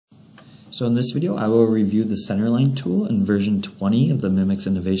So in this video I will review the Centerline tool in version 20 of the Mimics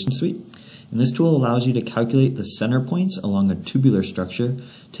Innovation Suite. And this tool allows you to calculate the center points along a tubular structure,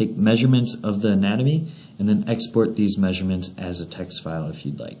 take measurements of the anatomy, and then export these measurements as a text file if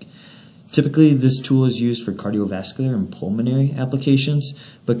you'd like. Typically this tool is used for cardiovascular and pulmonary applications,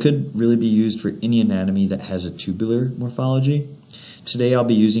 but could really be used for any anatomy that has a tubular morphology. Today I'll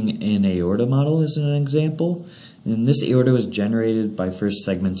be using an aorta model as an example, and this aorta was generated by first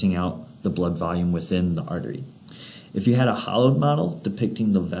segmenting out the blood volume within the artery. If you had a hollowed model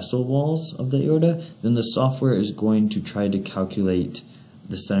depicting the vessel walls of the aorta, then the software is going to try to calculate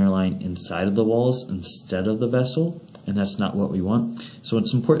the center line inside of the walls instead of the vessel, and that's not what we want. So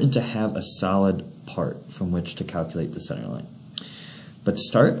it's important to have a solid part from which to calculate the center line. But to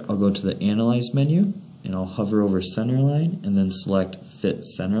start, I'll go to the Analyze menu, and I'll hover over Centerline and then select Fit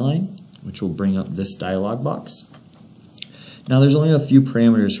Centerline, which will bring up this dialog box. Now there's only a few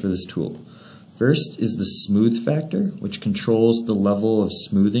parameters for this tool. First is the smooth factor, which controls the level of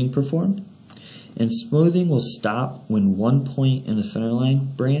smoothing performed. And smoothing will stop when one point in a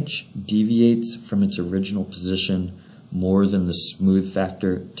centerline branch deviates from its original position more than the smooth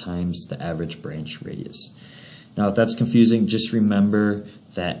factor times the average branch radius. Now if that's confusing, just remember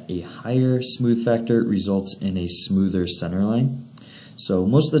that a higher smooth factor results in a smoother centerline. So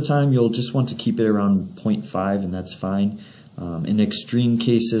most of the time you'll just want to keep it around 0.5 and that's fine. In extreme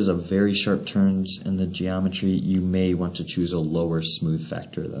cases of very sharp turns in the geometry, you may want to choose a lower smooth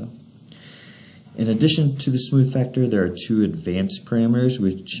factor though. In addition to the smooth factor, there are two advanced parameters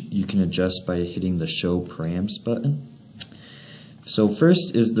which you can adjust by hitting the Show Params button. So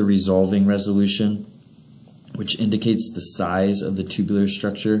first is the resolving resolution, which indicates the size of the tubular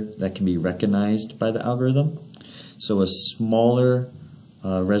structure that can be recognized by the algorithm. So a smaller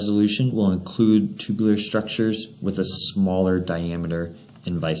resolution will include tubular structures with a smaller diameter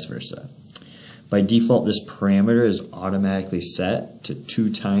and vice versa. By default, this parameter is automatically set to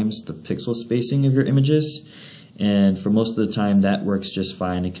 2 times the pixel spacing of your images, and for most of the time that works just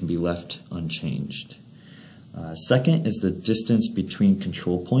fine. It can be left unchanged. Second is the distance between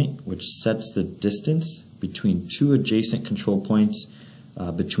control point, which sets the distance between 2 adjacent control points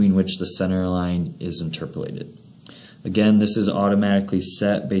between which the center line is interpolated. Again, this is automatically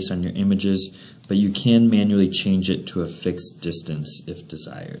set based on your images, but you can manually change it to a fixed distance if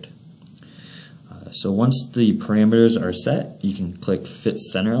desired. So once the parameters are set, you can click Fit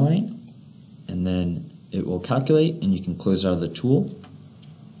Centerline, and then it will calculate, and you can close out of the tool.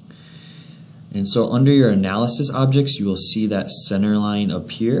 And so under your analysis objects, you will see that centerline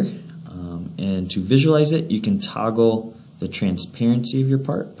appear. And to visualize it, you can toggle the transparency of your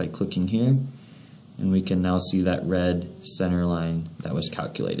part by clicking here. And we can now see that red center line that was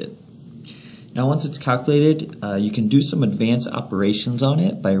calculated. Now once it's calculated, you can do some advanced operations on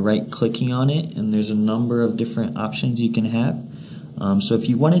it by right-clicking on it, and there's a number of different options you can have. So if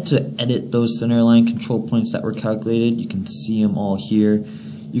you wanted to edit those center line control points that were calculated, you can see them all here.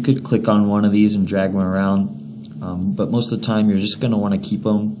 You could click on one of these and drag them around, but most of the time you're just going to want to keep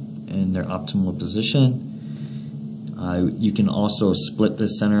them in their optimal position. You can also split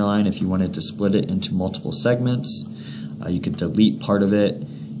this center line if you wanted to split it into multiple segments. You could delete part of it.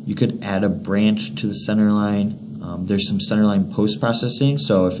 You could add a branch to the center line. There's some center line post-processing,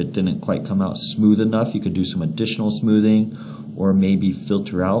 so if it didn't quite come out smooth enough, you could do some additional smoothing or maybe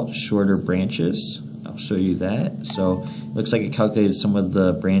filter out shorter branches. I'll show you that. So it looks like it calculated some of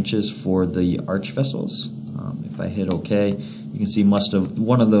the branches for the arch vessels. If I hit OK, you can see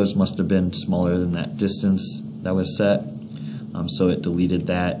one of those must have been smaller than that distance that was set, so it deleted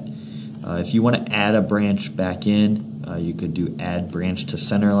that. If you want to add a branch back in, you could do Add Branch to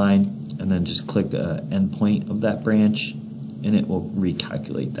Centerline, and then just click the endpoint of that branch, and it will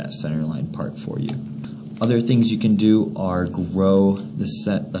recalculate that centerline part for you. Other things you can do are grow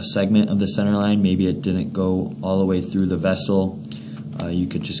a segment of the centerline. Maybe it didn't go all the way through the vessel. You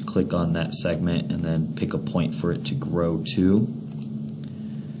could just click on that segment and then pick a point for it to grow to.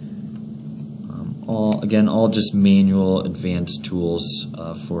 All just manual advanced tools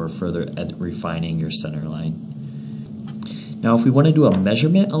for further refining your center line. Now if we want to do a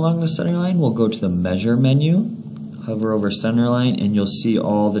measurement along the center line, we'll go to the Measure menu, hover over center line, and you'll see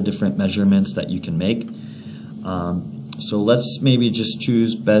all the different measurements that you can make. So let's maybe just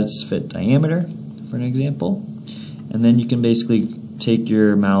choose best fit diameter for an example, and then you can basically take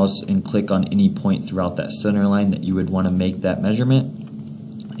your mouse and click on any point throughout that center line that you would want to make that measurement,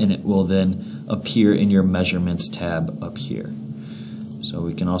 and it will then appear in your Measurements tab up here. So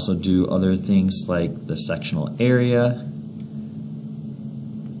we can also do other things like the sectional area.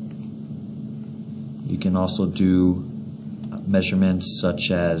 You can also do measurements such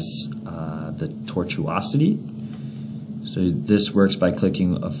as the tortuosity. So this works by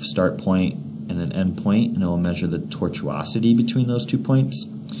clicking a start point and an end point, and it will measure the tortuosity between those 2 points.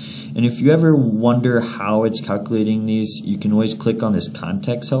 And if you ever wonder how it's calculating these, you can always click on this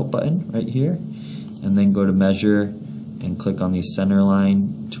context help button right here, and then go to measure and click on the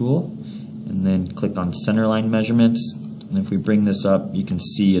Centerline tool, and then click on Centerline measurements. And if we bring this up, you can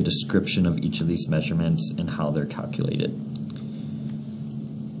see a description of each of these measurements and how they're calculated.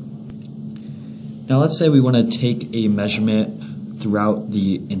 Now let's say we want to take a measurement throughout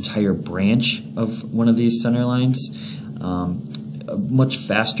the entire branch of one of these center lines. A much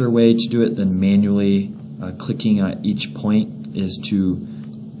faster way to do it than manually clicking at each point is to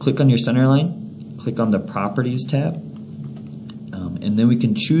click on your center line, click on the Properties tab, and then we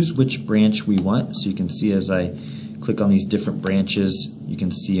can choose which branch we want. So you can see as I click on these different branches, you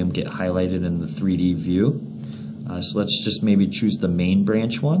can see them get highlighted in the 3D view. So let's just maybe choose the main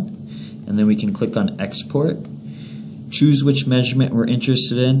branch one, and then we can click on Export. Choose which measurement we're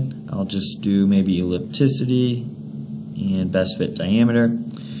interested in. I'll just do maybe ellipticity and best fit diameter.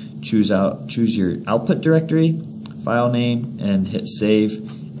 Choose your output directory, file name, and hit save,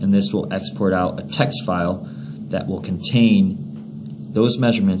 and this will export out a text file that will contain those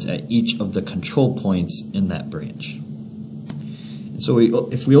measurements at each of the control points in that branch. And so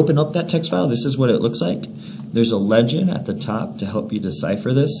if we open up that text file, this is what it looks like. There's a legend at the top to help you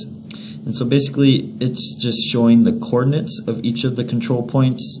decipher this. And so basically it's just showing the coordinates of each of the control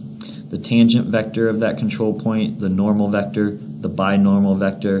points, the tangent vector of that control point, the normal vector, the binormal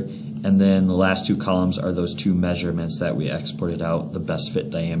vector, and then the last 2 columns are those 2 measurements that we exported out, the best fit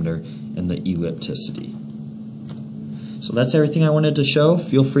diameter and the ellipticity. So that's everything I wanted to show.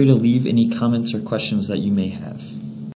 Feel free to leave any comments or questions that you may have.